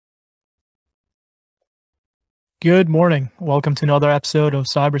Good morning. Welcome to another episode of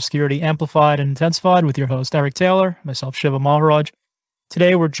Cybersecurity Amplified and Intensified with your host, Eric Taylor, myself, Shiva Maharaj.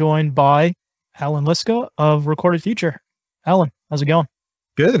 Today, we're joined by Alan Liska of Recorded Future. Alan, how's it going?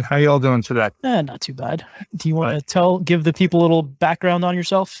 Good. How y'all doing today? Not too bad. Do you want to give the people a little background on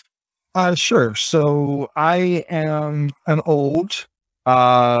yourself? Sure. So I am an old,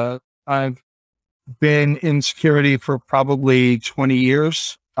 I've been in security for probably 20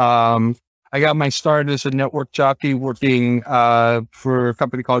 years. I got my start as a network jockey working for a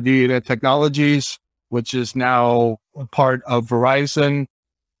company called Unit Technologies, which is now a part of Verizon.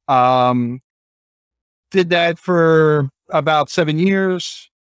 Did that for about 7 years,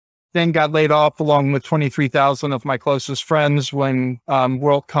 then got laid off along with 23,000 of my closest friends when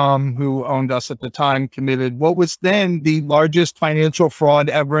WorldCom, who owned us at the time, committed what was then the largest financial fraud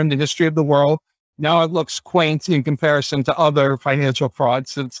ever in the history of the world. Now it looks quaint in comparison to other financial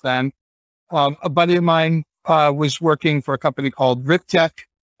frauds since then. A buddy of mine was working for a company called RipTech,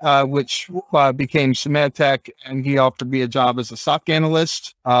 which became Symantec, and he offered me a job as a SOC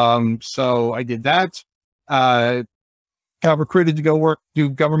analyst. So I did that. Got recruited to go do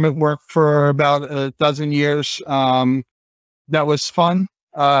government work for about a dozen years. That was fun.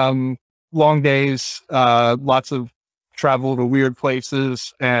 Long days, lots of travel to weird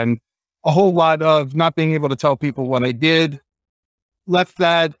places, and a whole lot of not being able to tell people what I did. Left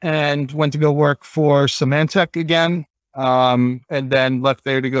that and went to go work for Symantec again, and then left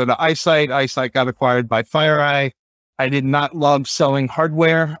there to go to iSight. iSight got acquired by FireEye. I did not love selling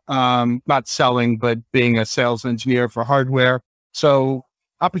hardware, not selling, but being a sales engineer for hardware. So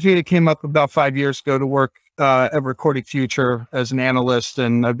opportunity came up about 5 years ago to work at Recorded Future as an analyst,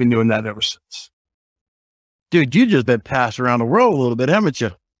 and I've been doing that ever since. Dude, you just been passed around the world a little bit, haven't you?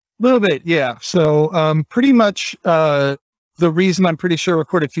 A little bit, yeah. So pretty much the reason I'm pretty sure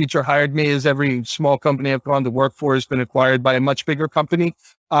Recorded Future hired me is every small company I've gone to work for has been acquired by a much bigger company.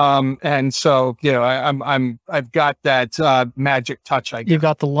 And so, you know, I've got that magic touch, I guess. You've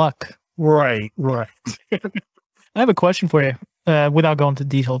got the luck. Right. I have a question for you, without going into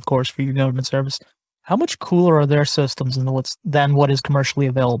detail, of course, for your government service. How much cooler are their systems than what is commercially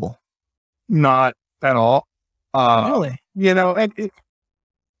available? Not at all. Really? You know,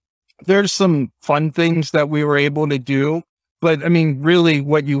 there's some fun things that we were able to do, but I mean, really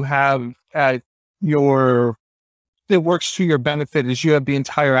what you have that works to your benefit is you have the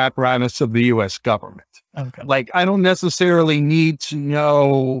entire apparatus of the U.S. government. Okay. Like, I don't necessarily need to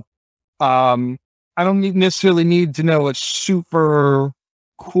know, necessarily need to know a super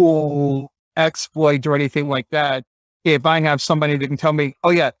cool exploit or anything like that. If I have somebody that can tell me,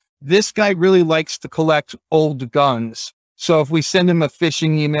 oh yeah, this guy really likes to collect old guns. So if we send him a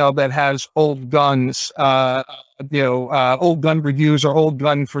phishing email that has old guns, old gun reviews or old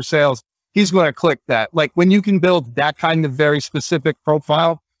gun for sales, he's going to click that. Like, when you can build that kind of very specific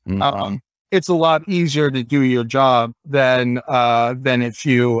profile, it's a lot easier to do your job than if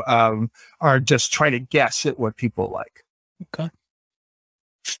you are just trying to guess at what people like. Okay.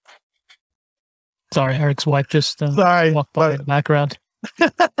 Sorry, Eric's wife just walked by in the background.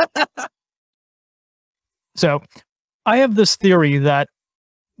 So I have this theory that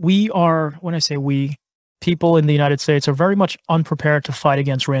when I say we, people in the United States are very much unprepared to fight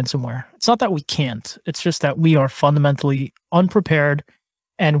against ransomware. It's not that we can't, it's just that we are fundamentally unprepared,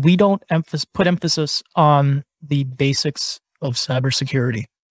 and we don't put emphasis on the basics of cybersecurity.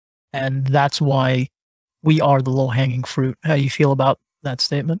 And that's why we are the low-hanging fruit. How do you feel about that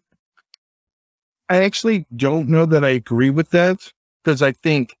statement? I actually don't know that I agree with that, because I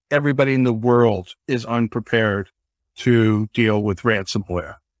think everybody in the world is unprepared to deal with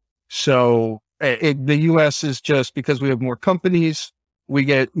ransomware. So the U.S. is just, because we have more companies, we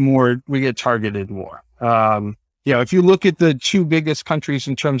get targeted more. If you look at the two biggest countries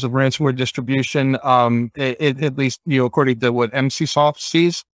in terms of ransomware distribution, at least, according to what MCSoft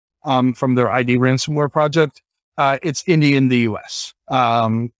sees from their ID ransomware project, it's India and the U.S.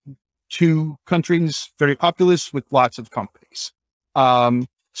 Two countries, very populous with lots of companies.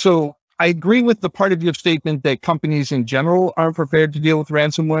 So I agree with the part of your statement that companies in general aren't prepared to deal with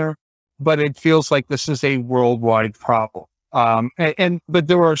ransomware, but it feels like this is a worldwide problem. But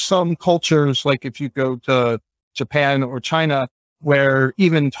there are some cultures, like if you go to Japan or China, where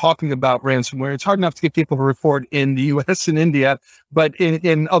even talking about ransomware, it's hard enough to get people to report in the US and India, but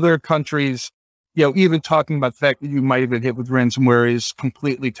in other countries, even talking about the fact that you might have been hit with ransomware is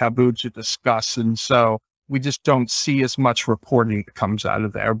completely taboo to discuss. And so we just don't see as much reporting that comes out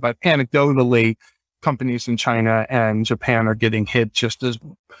of there. But anecdotally, companies in China and Japan are getting hit just as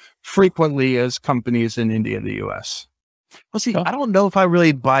frequently as companies in India and the US. Well, see, I don't know if I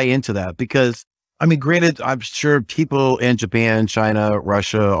really buy into that, because I mean, granted, I'm sure people in Japan, China,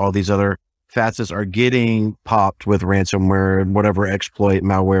 Russia, all these other facets are getting popped with ransomware and whatever exploit,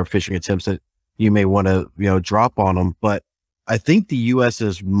 malware, phishing attempts that you may want to, drop on them. But I think the US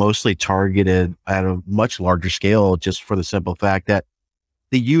is mostly targeted at a much larger scale, just for the simple fact that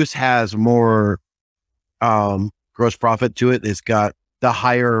the US has more gross profit to it. It's got the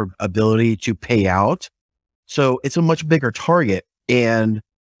higher ability to pay out. So it's a much bigger target. And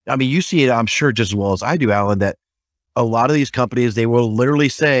I mean, you see it, I'm sure, just as well as I do, Alan, that a lot of these companies, they will literally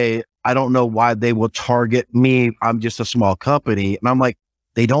say, I don't know why they will target me. I'm just a small company. And I'm like,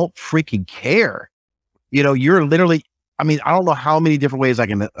 they don't freaking care. You're literally, I mean, I don't know how many different ways I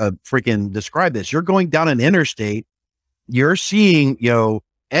can freaking describe this. You're going down an interstate, you're seeing,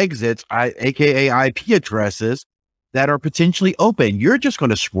 exits, AKA IP addresses that are potentially open. You're just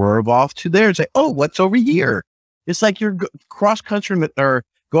going to swerve off to there and say, oh, what's over here? It's like you're cross country or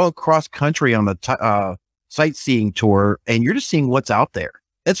going cross country on the sightseeing tour, and you're just seeing what's out there.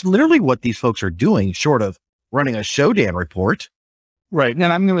 That's literally what these folks are doing, short of running a Shodan report. Right. And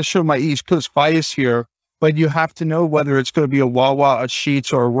I'm going to show my East Coast bias here, but you have to know whether it's going to be a Wawa, a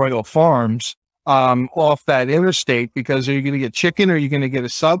Sheetz, or a Royal Farms off that interstate, because are you going to get chicken, or are you going to get a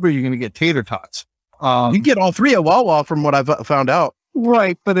sub, or are you going to get tater tots? You can get all three at Wawa from what I've found out.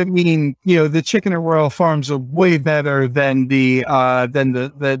 Right. But I mean, the chicken at Royal Farms are way better than the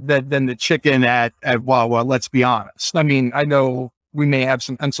chicken at Wawa. Let's be honest. I mean, I know we may have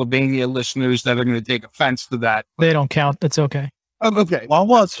some Pennsylvania listeners that are going to take offense to that. They don't count. It's okay. Okay.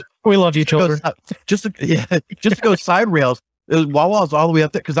 Wawa's, We love you, children. just to go side rails. Wawa's all the way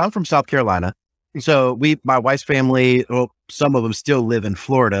up there, because I'm from South Carolina. So my wife's family, well, some of them still live in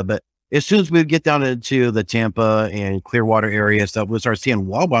Florida, but as soon as we get down into the Tampa and Clearwater area stuff, we start seeing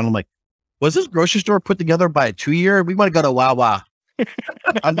Wawa. And I'm like, was this grocery store put together by a 2-year? We want to go to Wawa.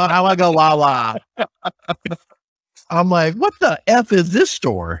 I want to go Wawa. I'm like, what the F is this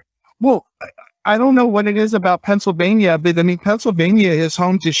store? Well, I don't know what it is about Pennsylvania, but I mean, Pennsylvania is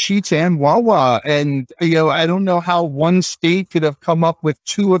home to Sheetz and Wawa. And, I don't know how one state could have come up with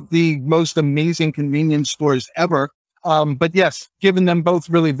two of the most amazing convenience stores ever. But yes, giving them both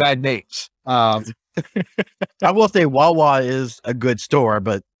really bad names. I will say Wawa is a good store,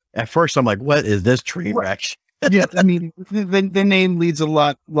 but at first I'm like, what is this train wreck? Yeah, I mean, the name leaves a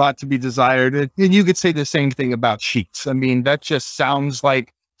lot to be desired. And you could say the same thing about Sheetz. I mean, that just sounds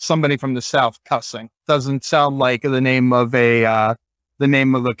like somebody from the South cussing. Doesn't sound like the name of a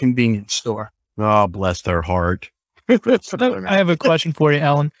convenience store. Oh, bless their heart. I have a question for you,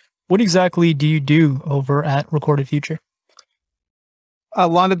 Alan. What exactly do you do over at Recorded Future? A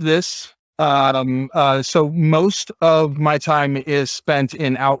lot of this. So most of my time is spent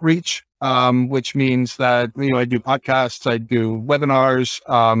in outreach, which means that, I do podcasts, I do webinars,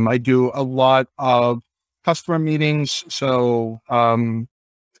 I do a lot of customer meetings. So,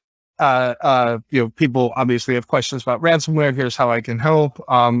 people obviously have questions about ransomware. Here's how I can help.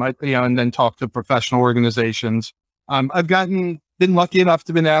 And then talk to professional organizations. I've been lucky enough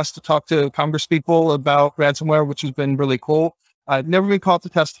to been asked to talk to Congress people about ransomware, which has been really cool. I've never been called to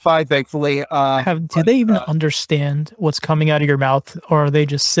testify, thankfully. Do they even understand what's coming out of your mouth, or are they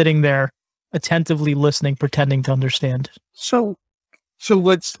just sitting there attentively listening, pretending to understand? So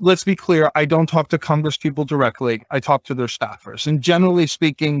let's be clear. I don't talk to Congress people directly. I talk to their staffers, and generally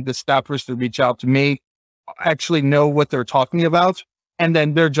speaking, the staffers that reach out to me actually know what they're talking about. And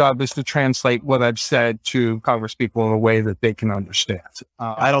then their job is to translate what I've said to Congress people in a way that they can understand.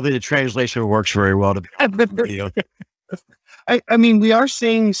 I don't think the translation works very well. I mean, we are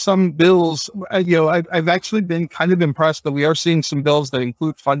seeing some bills, I've actually been kind of impressed that we are seeing some bills that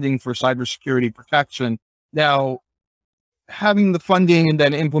include funding for cybersecurity protection. Now, having the funding and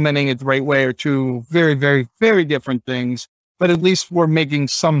then implementing it the right way are two very, very, very different things, but at least we're making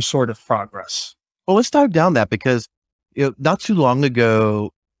some sort of progress. Well, let's dive down that, because not too long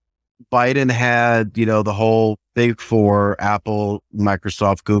ago, Biden had, the whole big four, Apple,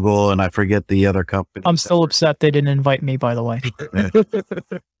 Microsoft, Google, and I forget the other company. I'm still upset they didn't invite me, by the way.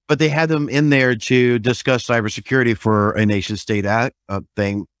 But they had them in there to discuss cybersecurity for a nation state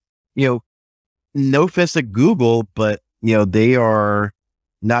thing. No offense to Google, but, they are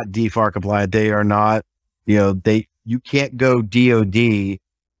not DFAR compliant. They are not, you can't go DOD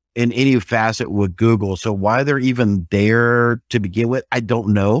in any facet with Google. So why they're even there to begin with, I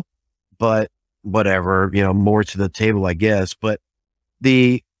don't know, but whatever, more to the table, I guess. But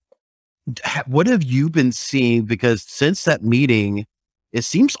what have you been seeing? Because since that meeting, it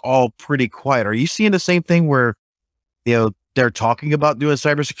seems all pretty quiet. Are you seeing the same thing where, they're talking about doing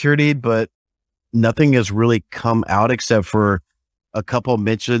cybersecurity, but nothing has really come out except for a couple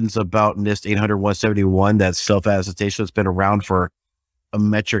mentions about NIST 800-171, that self-attestation has been around for a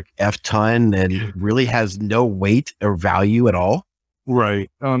metric F ton and really has no weight or value at all. Right.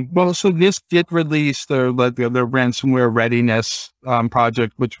 Well, so this did release their ransomware readiness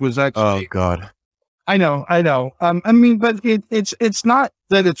project, which was actually. Oh God. I know. I mean, but it's not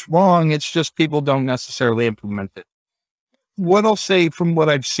that it's wrong. It's just people don't necessarily implement it. What I'll say from what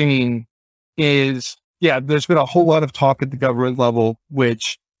I've seen is, yeah, there's been a whole lot of talk at the government level,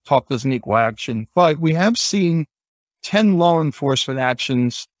 which talk doesn't equal action, but we have seen 10 law enforcement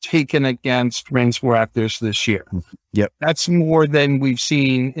actions taken against ransomware actors this year. Yep. That's more than we've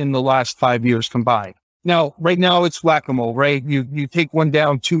seen in the last 5 years combined. Now, right now it's whack-a-mole, right? You take one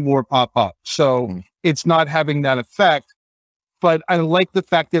down, two more pop up. So it's not having that effect. But I like the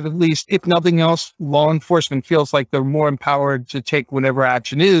fact that at least, if nothing else, law enforcement feels like they're more empowered to take whatever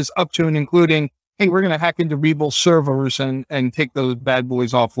action is, up to and including, hey, we're going to hack into Rebel servers and take those bad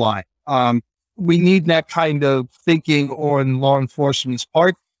boys offline. We need that kind of thinking on law enforcement's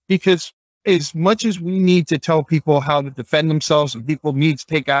part, because as much as we need to tell people how to defend themselves and people need to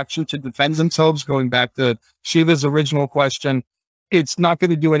take action to defend themselves, going back to Shiva's original question, it's not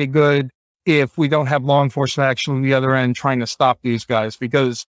going to do any good if we don't have law enforcement action on the other end trying to stop these guys,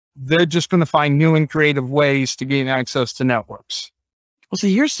 because they're just going to find new and creative ways to gain access to networks. Well,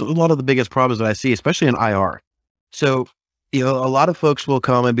 see, here's a lot of the biggest problems that I see, especially in IR. So, a lot of folks will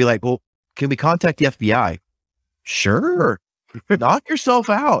come and be like, well, can we contact the FBI? Sure. Knock yourself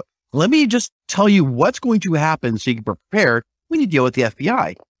out. Let me just tell you what's going to happen so you can prepare when you deal with the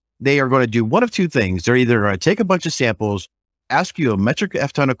FBI. They are going to do one of two things. They're either going to take a bunch of samples, ask you a metric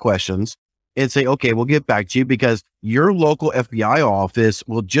F ton of questions, and say, okay, we'll get back to you, because your local FBI office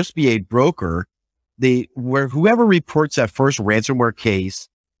will just be a broker. Where whoever reports that first ransomware case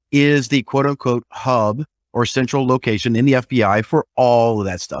is the quote unquote hub or central location in the FBI for all of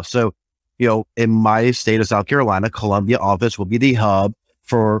that stuff. So, in my state of South Carolina, Columbia office will be the hub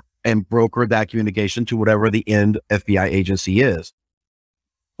for and broker that communication to whatever the end FBI agency is.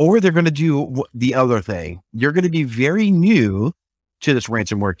 Or they're going to do the other thing. You're going to be very new to this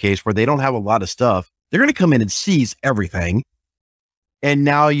ransomware case where they don't have a lot of stuff. They're going to come in and seize everything. And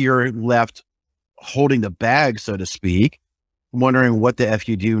now you're left holding the bag, so to speak, wondering what the F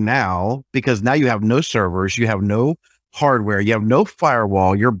you do now, because now you have no servers, you have no hardware, you have no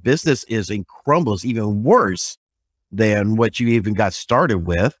firewall. Your business is in crumbles, even worse than what you even got started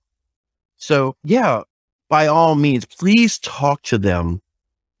with. So yeah, by all means, please talk to them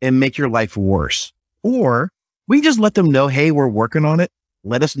and make your life worse. Or we just let them know, hey, we're working on it.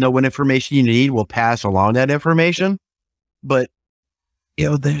 Let us know what information you need. We'll pass along that information. But,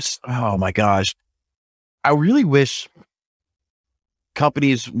 oh my gosh, I really wish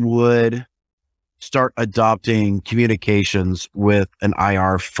companies would start adopting communications with an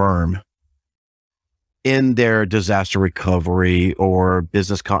IR firm in their disaster recovery or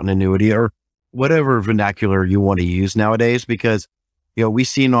business continuity or whatever vernacular you want to use nowadays, because, we've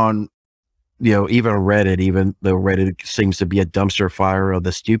seen on, even Reddit, even though Reddit seems to be a dumpster fire of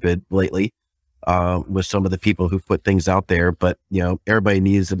the stupid lately, with some of the people who put things out there, but, everybody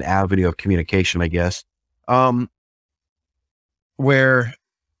needs an avenue of communication, I guess, where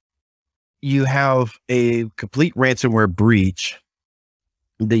you have a complete ransomware breach.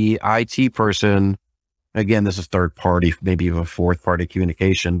 The IT person, again, this is third party, maybe even fourth party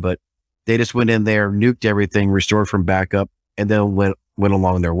communication, but they just went in there, nuked everything, restored from backup, and then went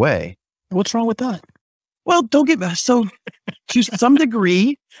along their way. What's wrong with that? Well, don't get so to some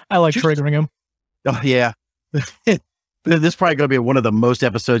degree. I like triggering him. Oh yeah. This is probably going to be one of the most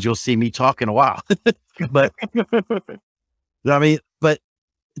episodes you'll see me talk in a while. But but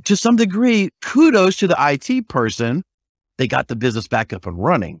to some degree, kudos to the IT person. They got the business back up and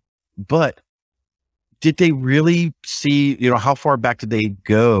running. But did they really see, how far back did they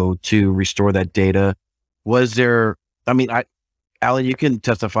go to restore that data? Was there, Alan, you can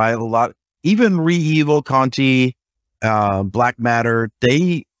testify a lot. Even ReEvil, Conti, Black Matter,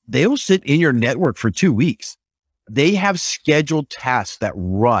 they'll sit in your network for 2 weeks. They have scheduled tasks that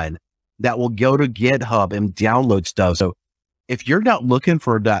run that will go to GitHub and download stuff. So if you're not looking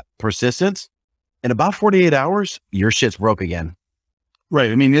for that persistence, in about 48 hours, your shit's broke again.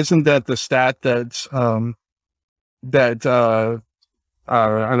 Right. Isn't that the stat that's, and I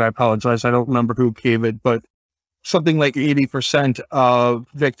apologize, I don't remember who gave it, but something like 80% of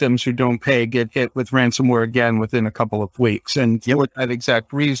victims who don't pay get hit with ransomware again within a couple of weeks. And for that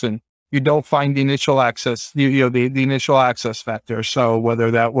exact reason, you don't find the initial access, the initial access factor. So whether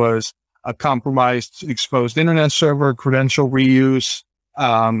that was a compromised, exposed internet server, credential reuse,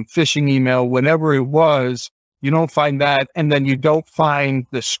 phishing email, whatever it was, You don't find that. And then you don't find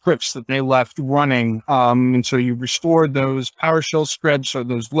the scripts that they left running. And so you restore those PowerShell scripts or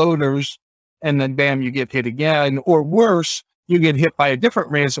those loaders, and then bam, you get hit again. Or worse, you get hit by a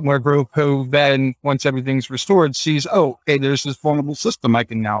different ransomware group who then, once everything's restored, sees, oh, hey, there's this vulnerable system I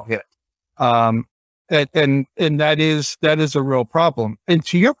can now hit. And that is a real problem. And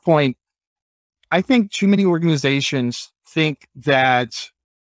to your point, I think too many organizations think that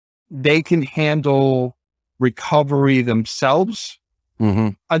they can handle recovery themselves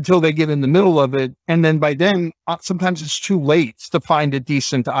until they get in the middle of it. And then by then, sometimes it's too late to find a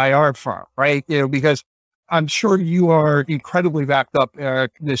decent IR firm, right? Because I'm sure you are incredibly backed up,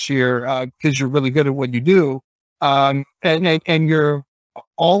 Eric, this year, because you're really good at what you do. And you're,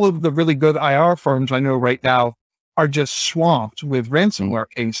 all of the really good IR firms I know right now are just swamped with ransomware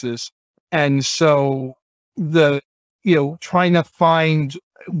cases. And so trying to find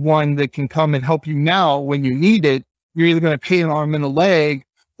one that can come and help you now when you need it, you're either going to pay an arm and a leg,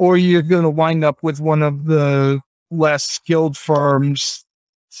 or you're going to wind up with one of the less skilled firms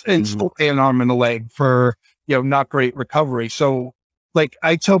and still pay an arm and a leg for, not great recovery. So like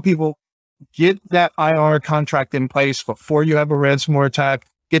I tell people, get that IR contract in place before you have a ransomware attack,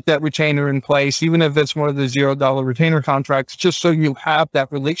 get that retainer in place, even if it's one of the $0 retainer contracts, just so you have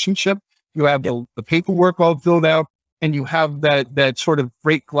that relationship, you have the paperwork all filled out, and you have that sort of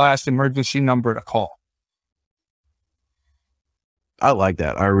break glass emergency number to call. I like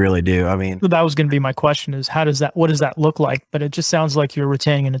that. I really do. I mean, that was going to be my question: is what does that look like? But it just sounds like you're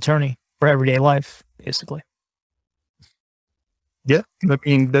retaining an attorney for everyday life, basically. Yeah, I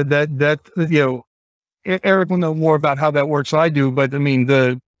mean that Eric will know more about how that works than I do, but I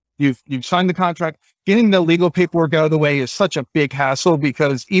mean you've signed the contract. Getting the legal paperwork out of the way is such a big hassle,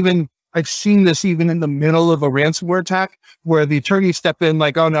 because I've seen this even in the middle of a ransomware attack where the attorneys step in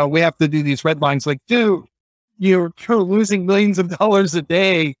like, oh no, we have to do these red lines. Like, dude, you're losing millions of dollars a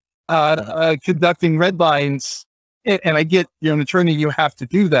day conducting red lines. And I get you're an attorney, you have to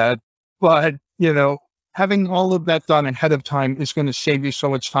do that. But, having all of that done ahead of time is going to save you so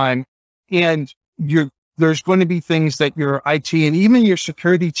much time. And there's going to be things that your IT and even your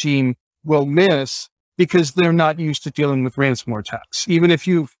security team will miss because they're not used to dealing with ransomware attacks. Even if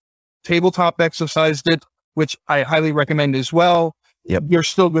you've tabletop exercised it, which I highly recommend as well, you're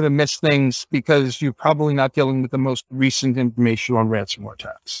still going to miss things because you're probably not dealing with the most recent information on ransomware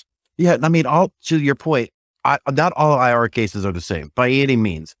attacks. Yeah. I mean, to your point, not all IR cases are the same by any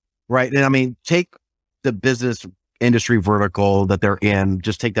means, right? And I mean, take the business industry vertical that they're in,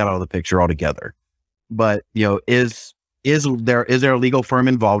 just take that out of the picture altogether. But, is there a legal firm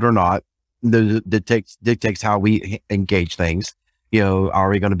involved or not? That dictates how we engage things. Are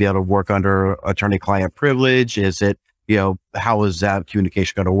we going to be able to work under attorney-client privilege? Is it, how is that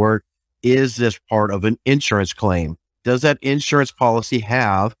communication going to work? Is this part of an insurance claim? Does that insurance policy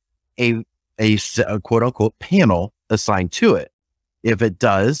have a quote unquote panel assigned to it? If it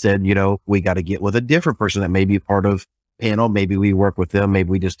does, then, we got to get with a different person that may be part of panel. Maybe we work with them.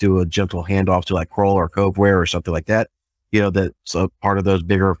 Maybe we just do a gentle handoff to like Kroll or Copeware or something like that. That's a part of those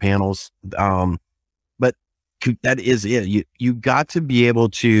bigger panels. But that is it. You got to be able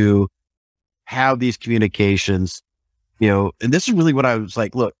to have these communications, and this is really what I was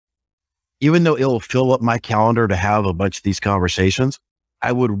like, look, even though it'll fill up my calendar to have a bunch of these conversations,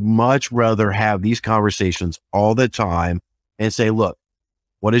 I would much rather have these conversations all the time and say, look,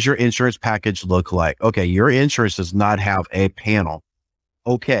 what does your insurance package look like? Okay, your insurance does not have a panel.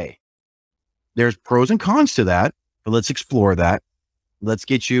 Okay, there's pros and cons to that, but let's explore that. Let's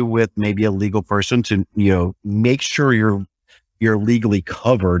get you with maybe a legal person to, make sure you're legally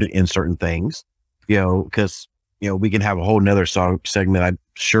covered in certain things, because, we can have a whole nother segment, I'm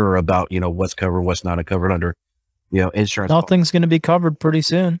sure, about, what's covered, what's not covered under, insurance. Nothing's going to be covered pretty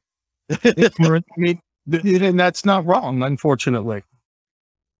soon. And that's not wrong, unfortunately.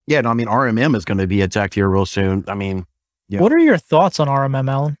 Yeah, no, I mean, RMM is going to be attacked here real soon. I mean, What are your thoughts on RMM,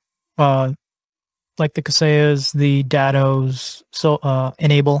 Alan? Like the Kaseyas, the Dattos,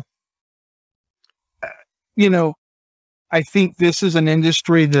 N-able? I think this is an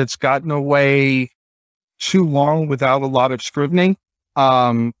industry that's gotten away too long without a lot of scrutiny.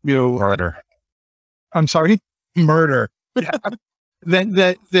 Murder. I'm sorry? Murder.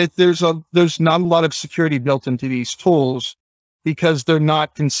 that there's not a lot of security built into these tools because they're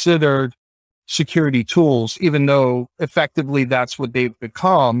not considered security tools, even though effectively that's what they've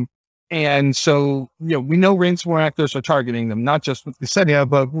become. And so, we know ransomware actors are targeting them, not just with Kaseya,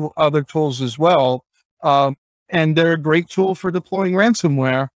 but other tools as well. And they're a great tool for deploying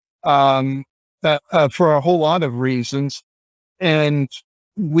ransomware for a whole lot of reasons. And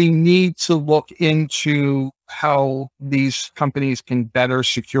we need to look into how these companies can better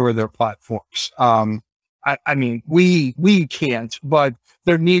secure their platforms. I mean, we can't, but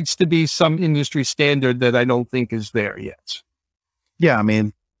there needs to be some industry standard that I don't think is there yet. Yeah, I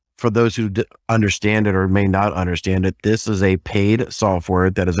mean, for those who understand it or may not understand it, this is a paid software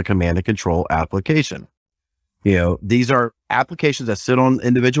that is a command and control application. These are applications that sit on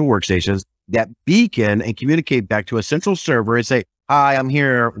individual workstations that beacon and communicate back to a central server and say, hi, I'm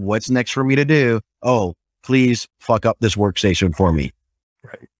here. What's next for me to do? Oh, please fuck up this workstation for me.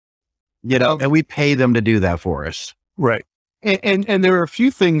 Right. And we pay them to do that for us. Right. And there are a few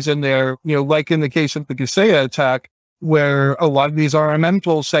things in there, like in the case of the Kaseya attack, where a lot of these RMM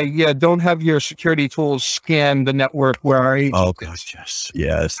tools say, yeah, don't have your security tools scan the network where our agent Oh gosh, yes.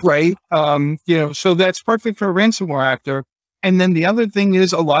 Yes. Right. So that's perfect for a ransomware actor. And then the other thing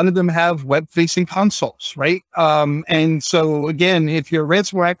is a lot of them have web-facing consoles, right? And so again, if you're a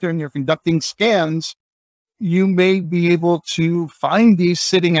ransomware actor and you're conducting scans, you may be able to find these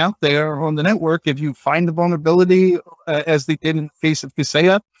sitting out there on the network if you find the vulnerability, as they did in the case of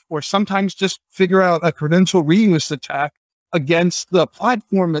Kaseya, or sometimes just figure out a credential reuse attack against the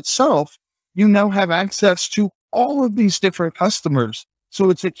platform itself. You now have access to all of these different customers. So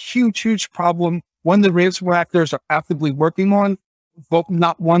it's a huge, huge problem. One that ransomware actors are actively working on, but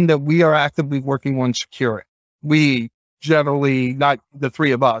not one that we are actively working on securing. We generally, not the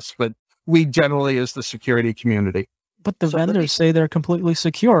three of us, but we generally as the security community. But the vendors say they're completely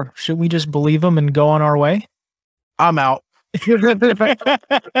secure. Should we just believe them and go on our way? I'm out.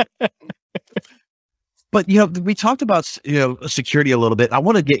 But, we talked about, security a little bit. I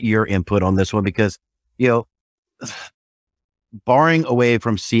want to get your input on this one because, barring away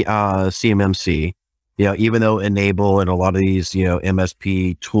from CMMC, even though N-able and a lot of these,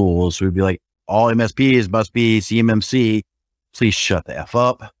 MSP tools would be like, all MSPs must be CMMC. Please shut the F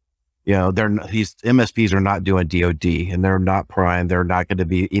up. These MSPs are not doing DoD and they're not prime. They're not going to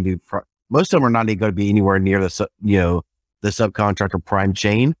be most of them are not even going to be anywhere near the subcontractor prime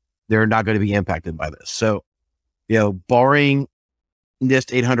chain. They're not going to be impacted by this. So, barring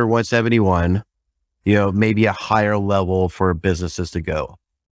NIST 800-171, maybe a higher level for businesses to go.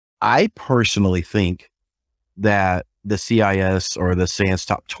 I personally think that the CIS or the SANS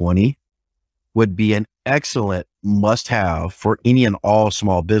Top 20 would be an excellent must-have for any and all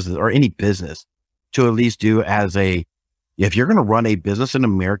small business or any business to at least do if you're going to run a business in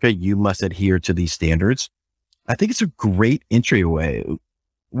America, you must adhere to these standards. I think it's a great entryway.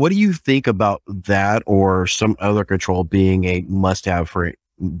 What do you think about that or some other control being a must-have for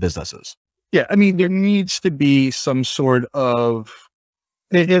businesses? Yeah, I mean, there needs to be some sort of,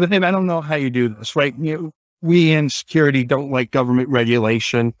 and I don't know how you do this, right? We in security don't like government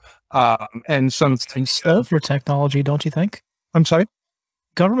regulation, and some things slow for technology, don't you think? I'm sorry?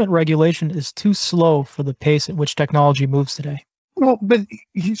 Government regulation is too slow for the pace at which technology moves today. Well, but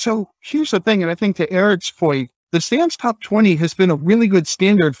so here's the thing, and I think to Eric's point, the SANS Top 20 has been a really good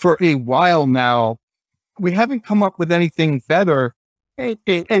standard for a while now. We haven't come up with anything better, and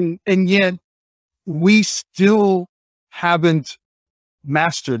yet we still haven't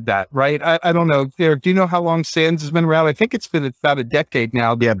mastered that, right? I don't know. Eric, do you know how long SANS has been around? I think it's been about a decade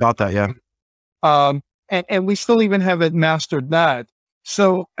now. Yeah, about that, yeah. And we still even haven't mastered that.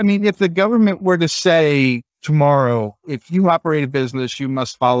 So, I mean, if the government were to say tomorrow, if you operate a business, you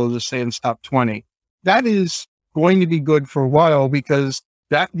must follow the SANS Top 20, that is going to be good for a while because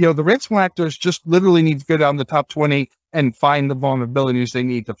the ransomware actors just literally need to go down the top 20 and find the vulnerabilities they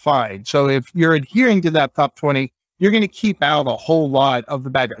need to find. So if you're adhering to that top 20, you're going to keep out a whole lot of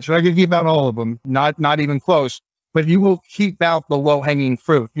the bad guys. You're not going to keep out all of them, not even close, but you will keep out the low-hanging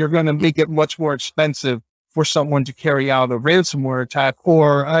fruit. You're going to make it much more expensive for someone to carry out a ransomware attack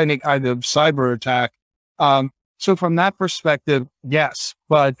or any kind of cyber attack. So from that perspective, yes.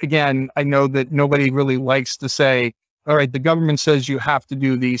 But again, I know that nobody really likes to say, all right, the government says you have to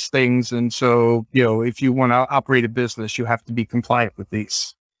do these things. And so, if you want to operate a business, you have to be compliant with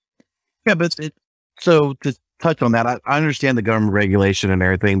these. Yeah, but so to touch on that, I understand the government regulation and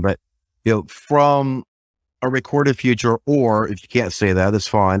everything, but, from a recorded future, or if you can't say that, that's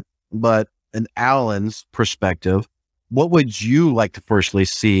fine. But an Alan's perspective, what would you like to firstly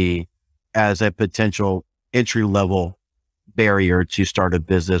see as a potential entry-level barrier to start a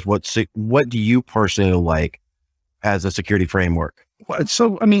business? What do you personally like as a security framework?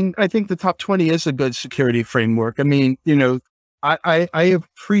 So, I mean, I think the top 20 is a good security framework. I mean, I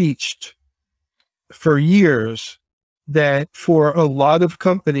have preached for years that for a lot of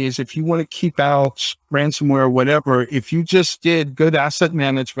companies, if you want to keep out ransomware or whatever, if you just did good asset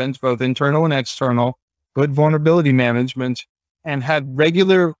management, both internal and external, good vulnerability management, and had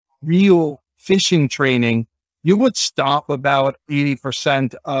regular, real phishing training, you would stop about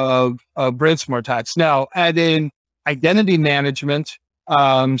 80% of ransomware attacks. Now, add in identity management,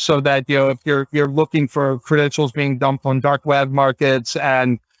 so that, if you're looking for credentials being dumped on dark web markets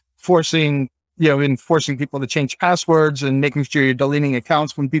and forcing people to change passwords and making sure you're deleting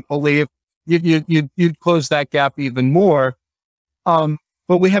accounts when people leave, you'd close that gap even more.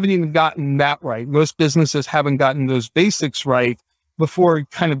 But we haven't even gotten that right. Most businesses haven't gotten those basics right before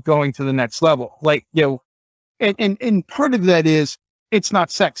kind of going to the next level. Like, and part of that is it's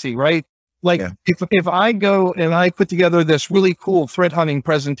not sexy, right? Like, if I go and I put together this really cool threat hunting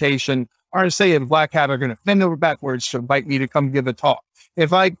presentation, RSA and Black Hat are going to bend over backwards to invite me to come give a talk.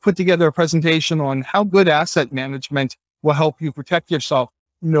 If I put together a presentation on how good asset management will help you protect yourself,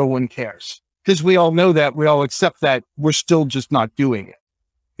 no one cares, because we all know that, we all accept that, we're still just not doing it.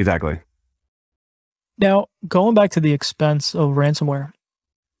 Exactly. Now, going back to the expense of ransomware,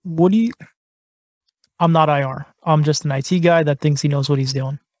 I'm not IR. I'm just an IT guy that thinks he knows what he's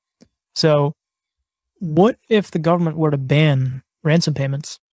doing. So what if the government were to ban ransom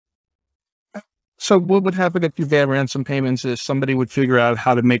payments? So what would happen if you ban ransom payments is somebody would figure out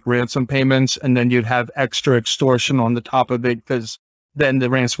how to make ransom payments, and then you'd have extra extortion on the top of it, because then the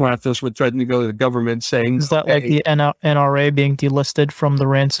ransomware actors would threaten to go to the government saying... Is that like the NRA being delisted from the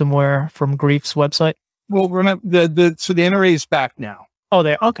ransomware from Grief's website? Well, remember, so the NRA is back now. Oh,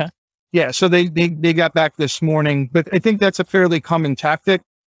 okay. Yeah, so they got back this morning, but I think that's a fairly common tactic.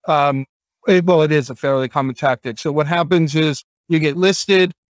 It is a fairly common tactic. So what happens is you get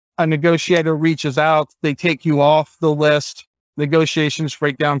listed, a negotiator reaches out, they take you off the list, negotiations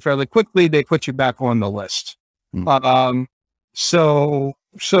break down fairly quickly, they put you back on the list. So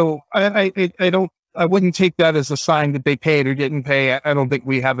I wouldn't take that as a sign that they paid or didn't pay. I don't think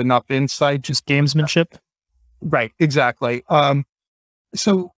we have enough insight. Just gamesmanship. Right, exactly.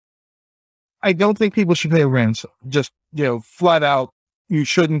 So I don't think people should pay a ransom. Just, flat out, you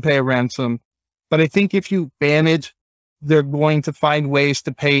shouldn't pay a ransom. But I think if you ban it, they're going to find ways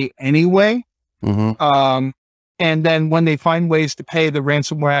to pay anyway. And then when they find ways to pay the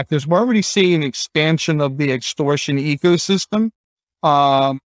ransomware actors, we're already seeing expansion of the extortion ecosystem.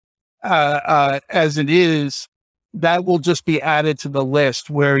 As it is, that will just be added to the list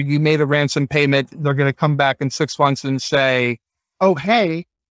where you made a ransom payment. They're going to come back in 6 months and say, oh, hey,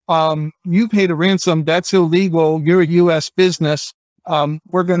 you paid a ransom. That's illegal. You're a U.S. business.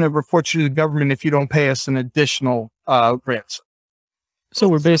 We're going to report you to the government if you don't pay us an additional ransom. So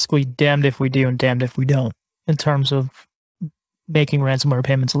we're basically damned if we do and damned if we don't in terms of making ransomware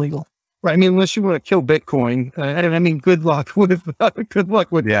payments illegal. Right. I mean, unless you want to kill Bitcoin, good luck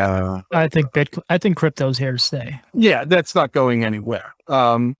with. Yeah. I think crypto's here to stay. Yeah, that's not going anywhere.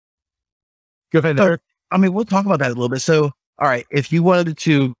 Go ahead, Eric. We'll talk about that a little bit. So, all right, if you wanted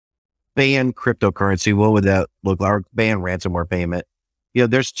to ban cryptocurrency, what would that look like? Or ban ransomware payment?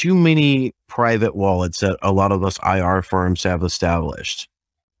 There's too many private wallets that a lot of us IR firms have established.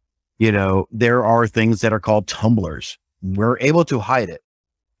 There are things that are called tumblers. We're able to hide it.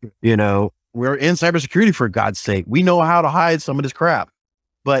 We're in cybersecurity, for God's sake. We know how to hide some of this crap.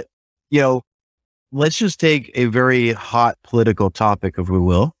 But, let's just take a very hot political topic, if we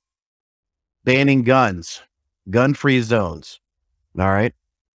will. Banning guns, gun-free zones. All right.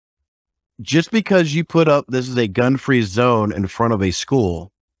 Just because you put up, this is a gun-free zone in front of a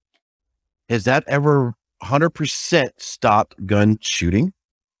school, has that ever 100% stopped gun shooting?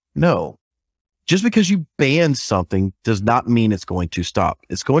 No. Just because you ban something does not mean it's going to stop.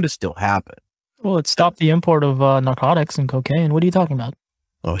 It's going to still happen. Well, it stopped the import of narcotics and cocaine. What are you talking about?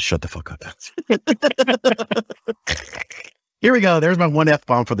 Oh, shut the fuck up. Here we go. There's my one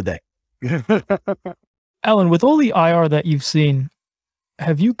F-bomb for the day. Alan, with all the IR that you've seen,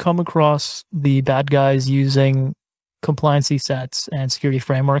 have you come across the bad guys using compliancy sets and security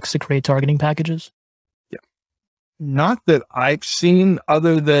frameworks to create targeting packages? Yeah. Not that I've seen,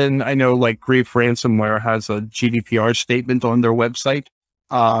 other than I know like Grief Ransomware has a GDPR statement on their website.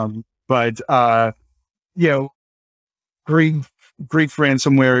 Grief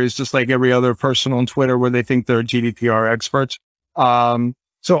Ransomware is just like every other person on Twitter where they think they're GDPR experts.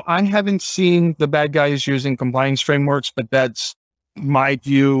 So I haven't seen the bad guys using compliance frameworks, but that's my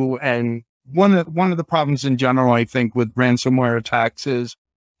view. And one of the problems in general, I think, with ransomware attacks is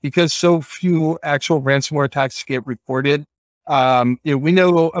because so few actual ransomware attacks get reported. We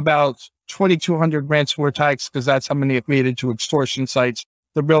know about 2,200 ransomware attacks because that's how many have made it to extortion sites.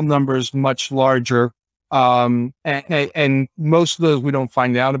 The real number is much larger. And most of those we don't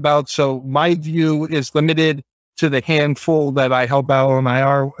find out about. So my view is limited to the handful that I help out on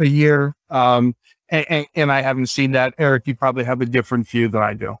IR a year. And I haven't seen that. Eric, you probably have a different view than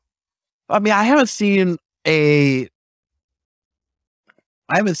I do. I haven't seen I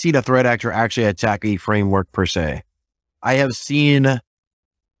haven't seen a threat actor actually attack a framework per se. I have seen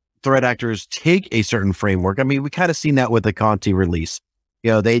threat actors take a certain framework. I mean, we kind of seen that with the Conti release.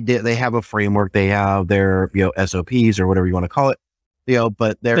 They have a framework, they have their, SOPs or whatever you want to call it,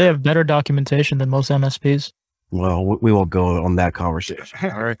 but they have better documentation than most MSPs. Well, we won't go on that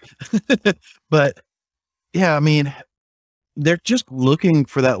conversation. All right. But yeah, I mean, they're just looking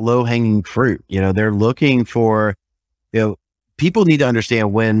for that low hanging fruit. They're looking for, people need to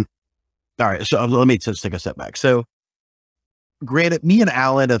understand when, all right. So let me just take a step back. So granted, me and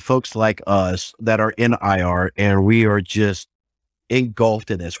Alan and folks like us that are in IR, and we are just engulfed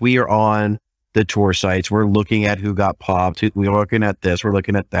in this. We are on the tour sites. We're looking at who got popped. We're looking at this. We're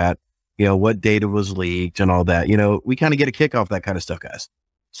looking at that. What data was leaked and all that. We kind of get a kick off that kind of stuff, guys.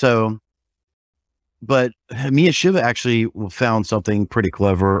 So, but me and Shiva actually found something pretty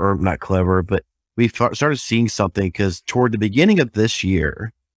clever, or not clever, but we started seeing something because toward the beginning of this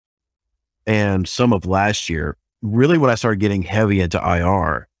year and some of last year, really when I started getting heavy into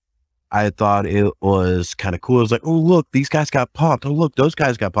IR, I thought it was kind of cool. It was like, oh, look, these guys got popped. Oh, look, those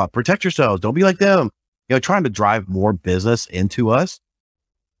guys got popped. Protect yourselves. Don't be like them. Trying to drive more business into us.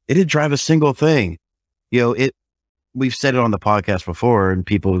 It didn't drive a single thing. We've said it on the podcast before, and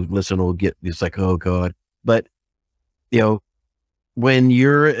people who listen will get, it's like, oh God. But, when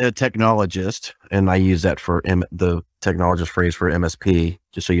you're a technologist, and I use that for the technologist phrase for MSP,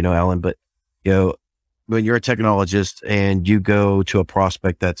 just so you know, Alan, but, when you're a technologist and you go to a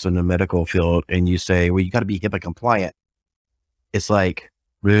prospect that's in the medical field and you say, well, you got to be HIPAA compliant. It's like,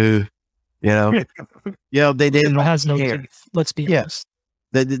 they It has no teeth. Let's be honest.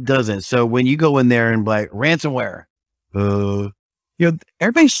 That it doesn't. So when you go in there and like ransomware,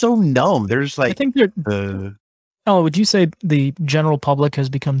 everybody's so numb. There's like, I think would you say the general public has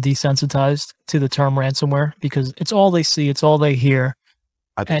become desensitized to the term ransomware because it's all they see, it's all they hear,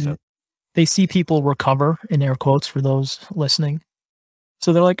 I think so. They see people recover, in air quotes for those listening.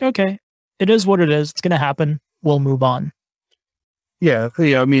 So they're like, okay, it is what it is. It's going to happen. We'll move on. Yeah.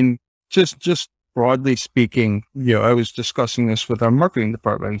 I mean, just broadly speaking, I was discussing this with our marketing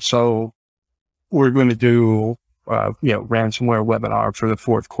department. So we're going to do, ransomware webinar for the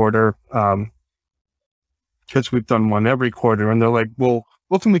fourth quarter. Because we've done one every quarter, and they're like, well,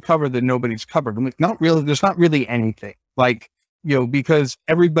 what can we cover that nobody's covered? I'm like, not really. There's not really anything because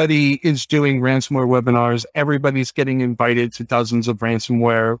everybody is doing ransomware webinars. Everybody's getting invited to dozens of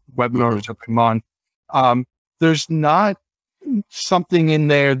ransomware webinars that come on. There's not something in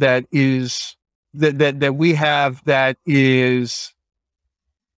there that is that we have that is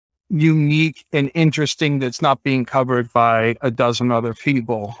unique and interesting that's not being covered by a dozen other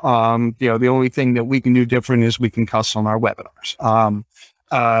people. The only thing that we can do different is we can cuss on our webinars.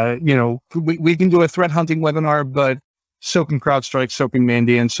 We can do a threat hunting webinar, but so can CrowdStrike, so can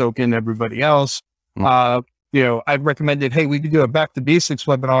Mandiant, so can everybody else. I've recommended, hey, we could do a back to basics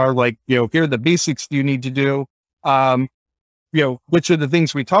webinar. Like, here are the basics you need to do. Which are the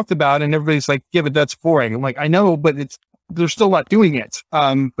things we talked about, and everybody's like, yeah, but that's boring. I'm like, I know, but they're still not doing it.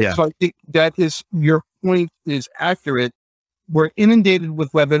 So I think that is, your point is accurate. We're inundated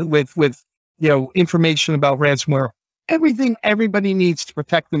with information about ransomware. Everything everybody needs to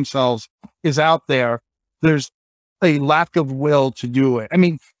protect themselves is out there. There's a lack of will to do it. I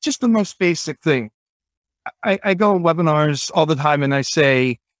mean, just the most basic thing. I go on webinars all the time and I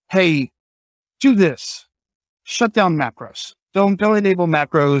say, hey, do this. Shut down macros. Don't enable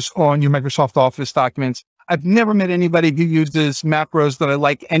macros on your Microsoft Office documents. I've never met anybody who uses macros that I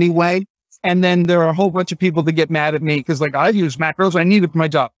like anyway. And then there are a whole bunch of people that get mad at me because, like, I use macros. I need it for my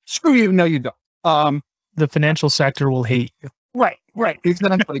job. Screw you. No, you don't. The financial sector will hate you. Right.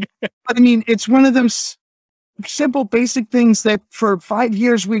 Exactly. But I mean, it's one of them simple, basic things that for 5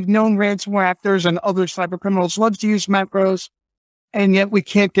 years we've known ransomware actors and other cyber criminals love to use macros. And yet we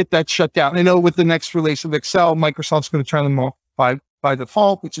can't get that shut down. I know with the next release of Excel, Microsoft's going to turn them off by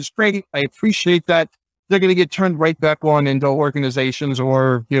default, which is great. I appreciate that. They're going to get turned right back on into organizations,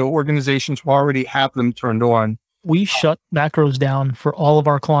 or organizations who already have them turned on. We shut macros down for all of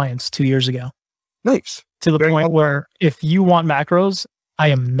our clients 2 years ago. Nice. To the point where if you want macros, I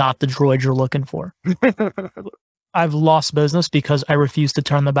am not the droid you're looking for. I've lost business because I refuse to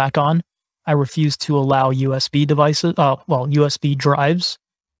turn them back on. I refuse to allow USB devices, USB drives,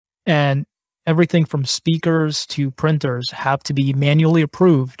 and everything from speakers to printers have to be manually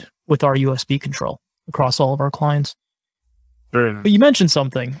approved with our USB control across all of our clients. Very nice. But you mentioned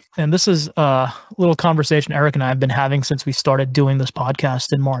something, and this is a little conversation Eric and I have been having since we started doing this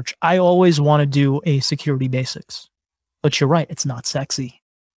podcast in March. I always want to do a security basics, but you're right, it's not sexy.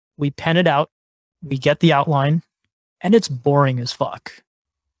 We pen it out, we get the outline, and it's boring as fuck.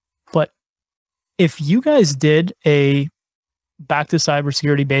 But if you guys did a Back to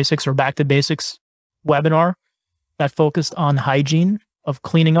Cybersecurity Basics or Back to Basics webinar that focused on hygiene of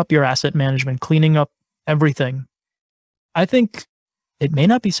cleaning up your asset management, cleaning up everything, I think it may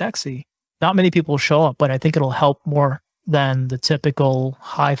not be sexy. Not many people show up, but I think it'll help more than the typical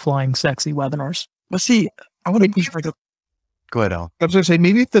high-flying sexy webinars. Well, see, I want to be sure. Go ahead, Al. I was going to say,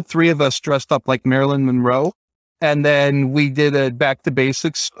 maybe if the three of us dressed up like Marilyn Monroe and then we did a Back to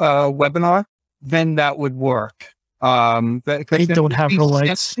Basics webinar, then that would work. They don't have her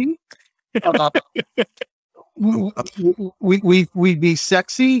lights. We'd be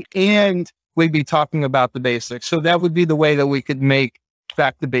sexy and we'd be talking about the basics. So that would be the way that we could make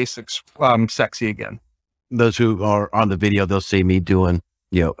Back to Basics sexy again. Those who are on the video, they'll see me doing,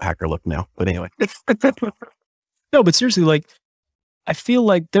 hacker look now. But anyway. No, but seriously, like, I feel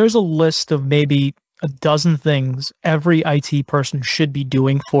like there's a list of maybe a dozen things every IT person should be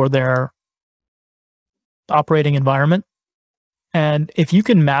doing for their operating environment. And if you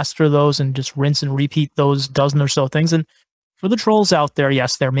can master those and just rinse and repeat those dozen or so things, and for the trolls out there,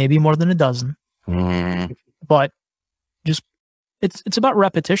 yes, there may be more than a dozen, but just it's about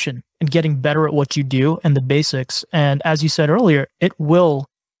repetition and getting better at what you do and the basics. And as you said earlier, it will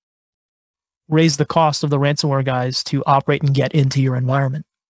raise the cost of the ransomware guys to operate and get into your environment.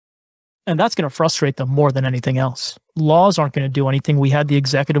 And that's going to frustrate them more than anything else. Laws aren't going to do anything. We had the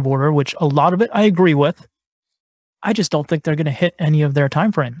executive order, which a lot of it I agree with. I just don't think they're going to hit any of their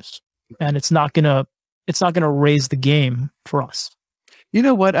timeframes, and it's not going to raise the game for us. You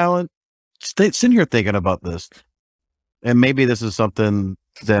know what, Alan? Sitting here thinking about this, and maybe this is something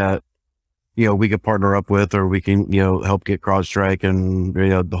that we could partner up with, or we can help get CrowdStrike and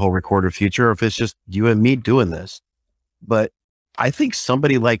the whole Recorded Future, or if it's just you and me doing this. But I think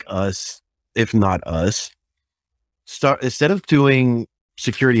somebody like us, if not us, start instead of doing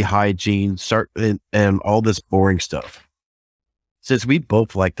security hygiene, and all this boring stuff. Since we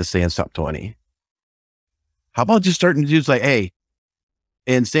both like the SANS Top 20, how about just starting to do like, hey,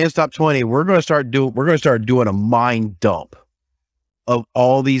 in SANS Top 20, we're going to start doing a mind dump of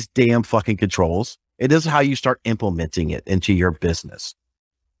all these damn fucking controls. And this is how you start implementing it into your business.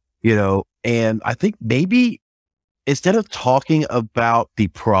 And I think maybe instead of talking about the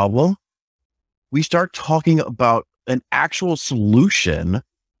problem, we start talking about an actual solution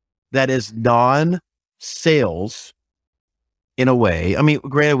that is non-sales in a way. I mean,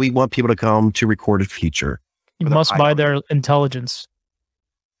 granted, we want people to come to Recorded Future. You must buy their intelligence.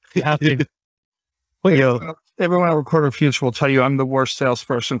 You have to. Everyone at Recorded Future will tell you I'm the worst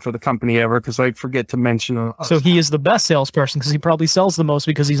salesperson for the company ever because I forget to mention. So he is the best salesperson because he probably sells the most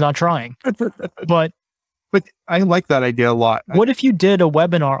because he's not trying. But I like that idea a lot. What if you did a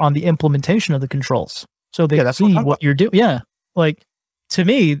webinar on the implementation of the controls? So they see what you're doing. Yeah. Like, to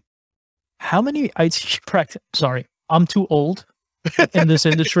me, how many IT sorry, I'm too old in this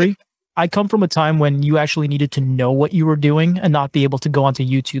industry. I come from a time when you actually needed to know what you were doing and not be able to go onto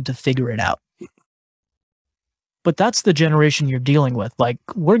YouTube to figure it out. But that's the generation you're dealing with. Like,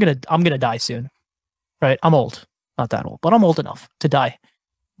 I'm going to die soon, right? I'm old, not that old, but I'm old enough to die.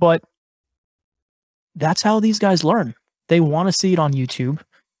 But that's how these guys learn. They want to see it on YouTube.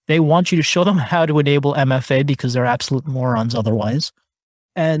 They want you to show them how to enable MFA because they're absolute morons otherwise.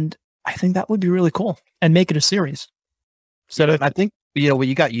 And I think that would be really cool and make it a series. So I think, when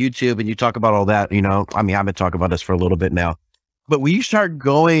you got YouTube and you talk about all that, I mean, I've been talking about this for a little bit now, but when you start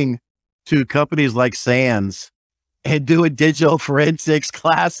going to companies like SANS and doing digital forensics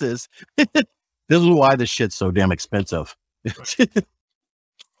classes, this is why this shit's so damn expensive.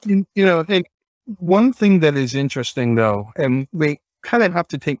 And one thing that is interesting though, and we kind of have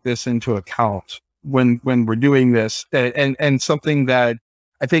to take this into account when we're doing this, and something that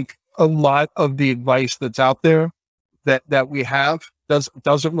I think a lot of the advice that's out there that we have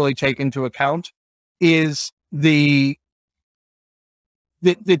doesn't really take into account is that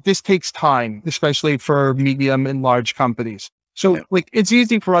this takes time, especially for medium and large companies. So like, it's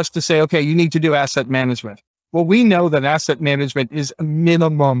easy for us to say, okay, you need to do asset management. Well, we know that asset management is a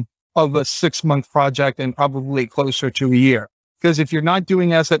minimum of a 6-month project and probably closer to a year. Because if you're not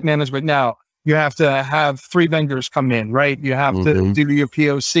doing asset management now, you have to have 3 vendors come in, right? You have to do your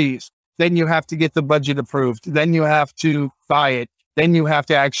POCs. Then you have to get the budget approved. Then you have to buy it. Then you have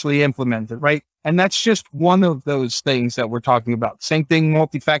to actually implement it, right? And that's just one of those things that we're talking about. Same thing,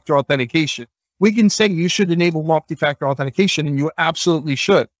 multi-factor authentication. We can say you should enable multi-factor authentication, and you absolutely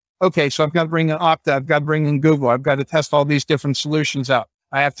should. Okay, so I've got to bring in Okta. I've got to bring in Google. I've got to test all these different solutions out.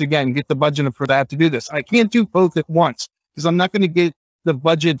 I have to, again, get the budget approved. I have to do this. I can't do both at once because I'm not going to get the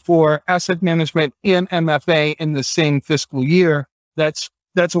budget for asset management and MFA in the same fiscal year, that's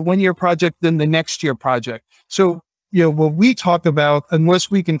a 1-year project, then the next year project. So, when we talk about, unless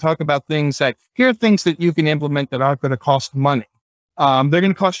we can talk about things that, here are things that you can implement that aren't going to cost money. They're going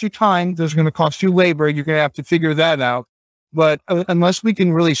to cost you time. There's going to cost you labor. You're going to have to figure that out. But unless we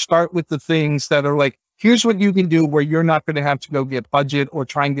can really start with the things that are like, here's what you can do where you're not going to have to go get budget or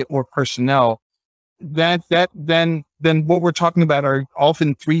try and get more personnel, then what we're talking about are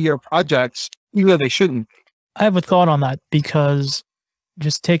often 3-year projects, even though they shouldn't. I have a thought on that, because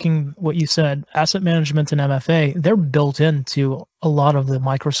just taking what you said, asset management and MFA, they're built into a lot of the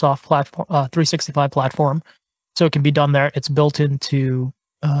Microsoft platform, 365 platform. So it can be done there. It's built into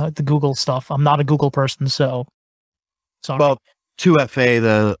the Google stuff. I'm not a Google person, so sorry. Well, 2FA,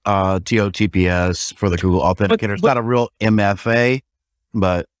 the TOTPS for the Google Authenticator. It's not a real MFA,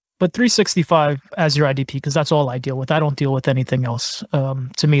 but 365 as your IDP, because that's all I deal with. I don't deal with anything else.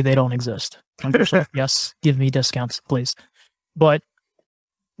 To me, they don't exist. Yes, give me discounts, please. But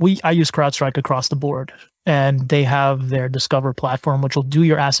I use CrowdStrike across the board, and they have their Discover platform, which will do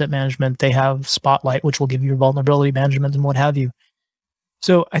your asset management. They have Spotlight, which will give you your vulnerability management and what have you.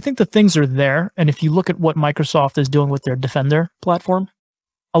 So I think the things are there. And if you look at what Microsoft is doing with their Defender platform,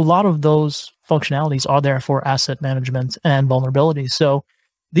 a lot of those functionalities are there for asset management and vulnerability. So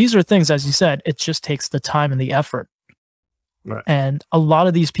these are things, as you said, it just takes the time and the effort. Right. And a lot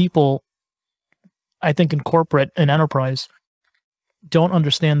of these people, I think in corporate and enterprise, don't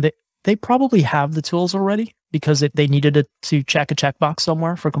understand that they probably have the tools already, because they needed it to check a checkbox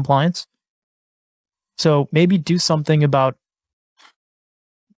somewhere for compliance. So maybe do something about,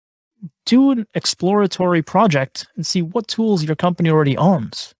 do an exploratory project and see what tools your company already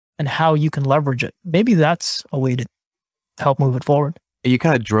owns and how you can leverage it. Maybe that's a way to help move it forward. you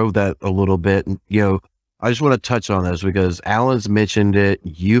kind of drove that a little bit. And, I just want to touch on this because Alan's mentioned it.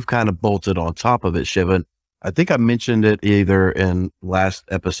 You've kind of bolted on top of it, Shivan. I think I mentioned it either in last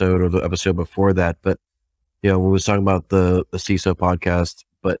episode or the episode before that, but when we was talking about the CISO podcast,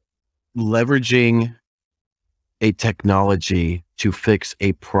 but leveraging a technology to fix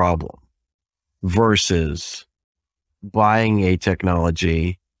a problem versus buying a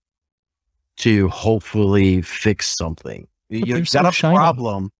technology to hopefully fix something. You've got a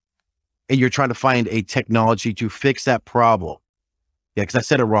problem and you're trying to find a technology to fix that problem. Yeah, because I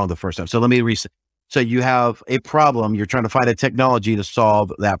said it wrong the first time. So let me reset. So you have a problem, you're trying to find a technology to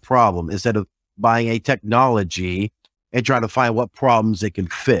solve that problem instead of buying a technology and trying to find what problems it can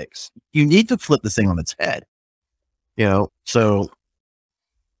fix. You need to flip this thing on its head, so,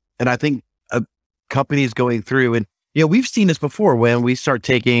 and I think companies going through, and, we've seen this before when we start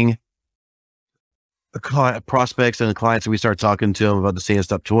taking the prospects and the clients and we start talking to them about the CS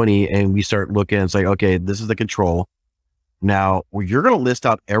Top 20 and we start looking and it's like, okay, this is the control. Now, you're going to list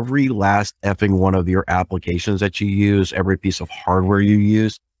out every last effing one of your applications that you use, every piece of hardware you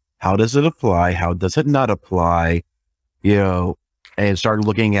use. How does it apply? How does it not apply? And start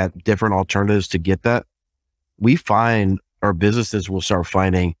looking at different alternatives to get that. We find our businesses will start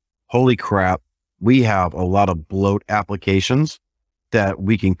finding, holy crap, we have a lot of bloat applications that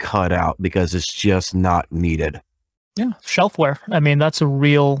we can cut out because it's just not needed. Yeah, shelfware. I mean, that's a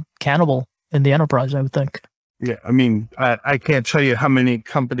real cannibal in the enterprise, I would think. Yeah, I mean, I can't tell you how many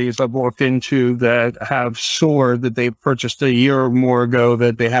companies I've walked into that have SOAR that they purchased a year or more ago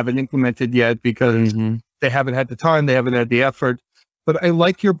that they haven't implemented yet because they haven't had the time, they haven't had the effort. But I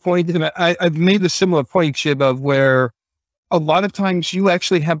like your point, and I've made a similar point, Shib, of where a lot of times you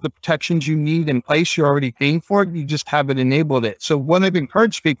actually have the protections you need in place. You're already paying for it. You just haven't enabled it. So what I've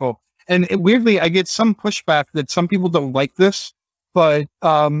encouraged people, and weirdly, I get some pushback that some people don't like this, but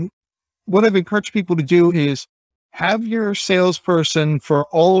what I've encouraged people to do is have your salesperson for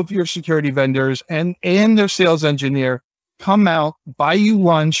all of your security vendors and their sales engineer come out, buy you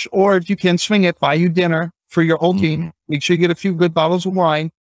lunch, or if you can swing it, buy you dinner for your whole team. Make sure you get a few good bottles of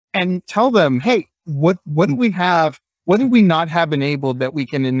wine and tell them, hey, what do we have? What do we not have enabled that we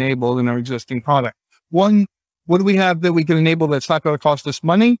can enable in our existing product? One, what do we have that we can enable that's not going to cost us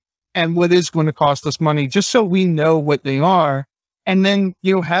money? And what is going to cost us money, just so we know what they are. And then,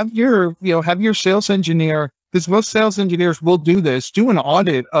 have your sales engineer, because most sales engineers will do this, do an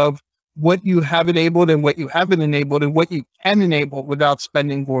audit of what you have enabled and what you haven't enabled and what you can enable without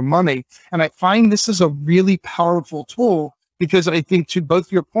spending more money. And I find this is a really powerful tool because I think, to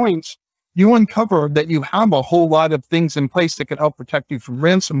both your points, you uncover that you have a whole lot of things in place that can help protect you from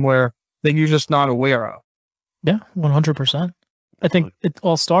ransomware that you're just not aware of. Yeah, 100%. I think it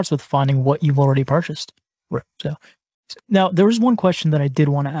all starts with finding what you've already purchased. Right. So now there was one question that I did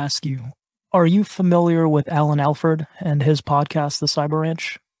want to ask you. Are you familiar with Alan Alford and his podcast, The Cyber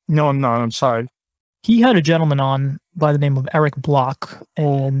Ranch? No, I'm not. I'm sorry. He had a gentleman on by the name of Eric Block,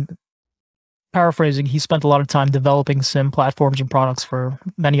 and paraphrasing, he spent a lot of time developing SIM platforms and products for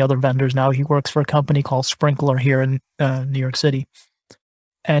many other vendors. Now he works for a company called Sprinkler here in New York City.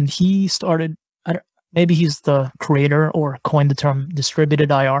 And he started, maybe he's the creator or coined the term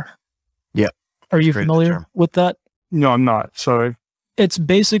distributed IR. Yeah. Are you familiar with that? No, I'm not. Sorry. It's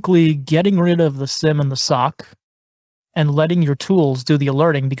basically getting rid of the SIM and the SOC and letting your tools do the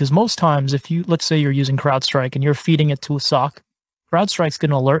alerting. Because most times, if you, let's say you're using CrowdStrike and you're feeding it to a SOC, CrowdStrike's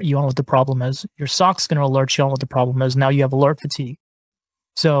going to alert you on what the problem is. Your SOC's going to alert you on what the problem is. Now you have alert fatigue.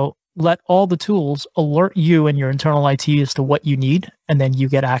 So let all the tools alert you and your internal IT as to what you need, and then you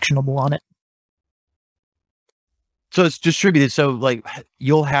get actionable on it. So it's distributed. So like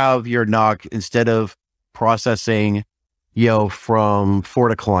you'll have your NOC, instead of processing, from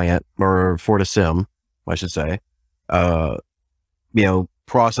FortiClient or FortiSIM, I should say,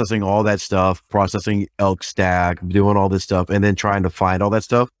 processing all that stuff, processing Elk Stack, doing all this stuff, and then trying to find all that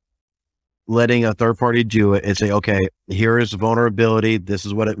stuff, letting a third party do it and say, okay, here is the vulnerability. This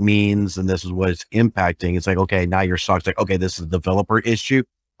is what it means. And this is what it's impacting. It's like, okay, now your SOC's like, okay, this is a developer issue.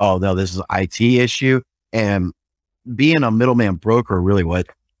 Oh no, this is an IT issue. And being a middleman broker, really what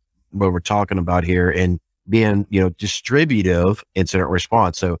we're talking about here, and being, distributive incident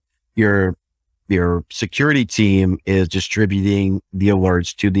response. So your security team is distributing the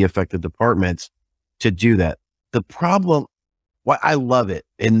alerts to the affected departments to do that. The problem, I love it.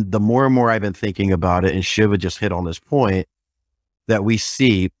 And the more and more I've been thinking about it, and Shiva just hit on this point, that we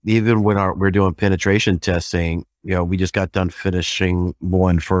see even when we're doing penetration testing, we just got done finishing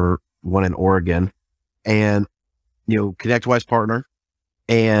one in Oregon, and, ConnectWise partner,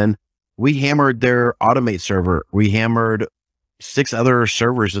 and we hammered their Automate server. We hammered 6 other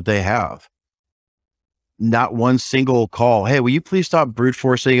servers that they have. Not one single call. Hey, will you please stop brute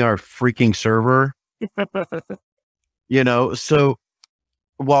forcing our freaking server? So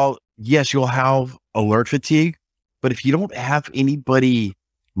while yes, you'll have alert fatigue, but if you don't have anybody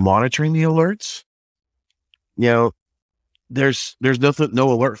monitoring the alerts, there's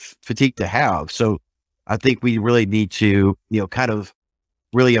no alert fatigue to have. So I think we really need to, kind of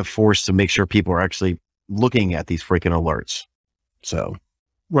really enforce to make sure people are actually looking at these freaking alerts. So.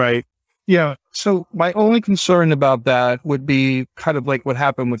 Right. Yeah. So my only concern about that would be kind of like what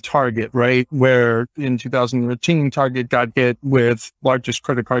happened with Target, right? Where in 2013, Target got hit with largest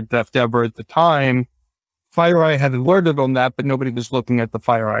credit card theft ever at the time. FireEye had alerted on that, but nobody was looking at the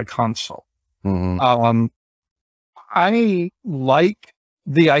FireEye console. Mm-hmm. I like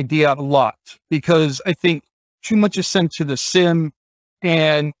the idea a lot because I think too much is sent to the SIM,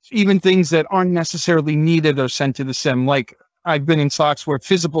 and even things that aren't necessarily needed are sent to the SIM. Like I've been in SOCs where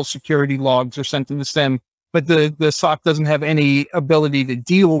physical security logs are sent to the SIM, but the SOC doesn't have any ability to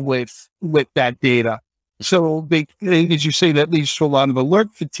deal with that data. So as you say, that leads to a lot of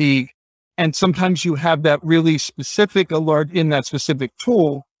alert fatigue. And sometimes you have that really specific alert in that specific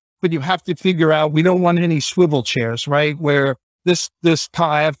tool, but you have to figure out, we don't want any swivel chairs, right? Where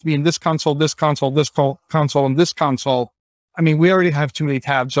I have to be in this console, this console, this console, and this console. I mean, we already have too many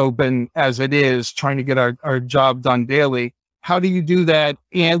tabs open as it is, trying to get our job done daily. How do you do that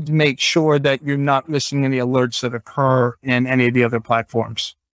and make sure that you're not missing any alerts that occur in any of the other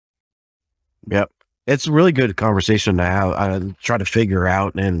platforms? Yep. It's a really good conversation to have. I try to figure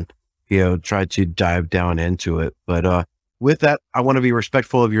out and, try to dive down into it. But with that, I want to be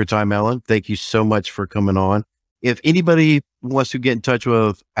respectful of your time, Alan. Thank you so much for coming on. If anybody wants to get in touch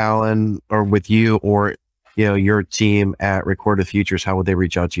with Alan or with you or, your team at Recorded Futures, how would they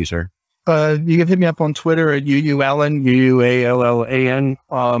reach out to you, sir? You can hit me up on Twitter at UUAllen, UUALLAN,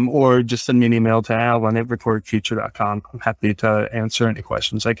 or just send me an email to alan@recordedfuture.com. I'm happy to answer any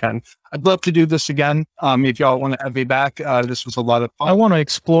questions I can. I'd love to do this again. If y'all want to have me back, this was a lot of fun. I want to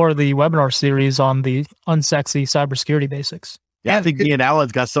explore the webinar series on the unsexy cybersecurity basics. Yeah, I think me and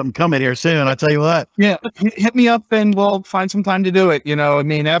Alan's got something coming here soon. I'll tell you what. Yeah, hit me up and we'll find some time to do it. I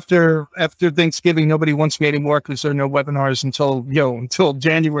mean, after Thanksgiving, nobody wants me anymore because there are no webinars until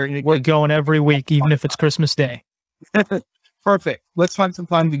January. We're going every week, even if it's Christmas Day. Perfect. Let's find some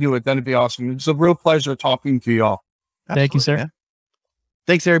time to do it. That'd be awesome. It's a real pleasure talking to y'all. Thank you, sir. Man.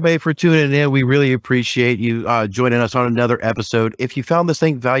 Thanks, everybody, for tuning in. We really appreciate you joining us on another episode. If you found this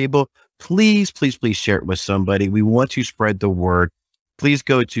thing valuable, please share it with somebody. We want to spread the word. Please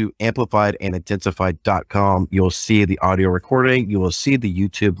go to amplifiedandintensified.com. You'll see the audio recording. You will see the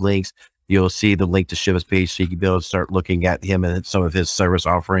YouTube links. You'll see the link to Shiva's page so you can be able to start looking at him and some of his service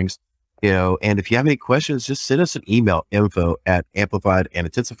offerings. And if you have any questions, just send us an email,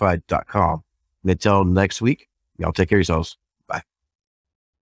 info@amplifiedandentensified.com. And until next week, y'all take care of yourselves.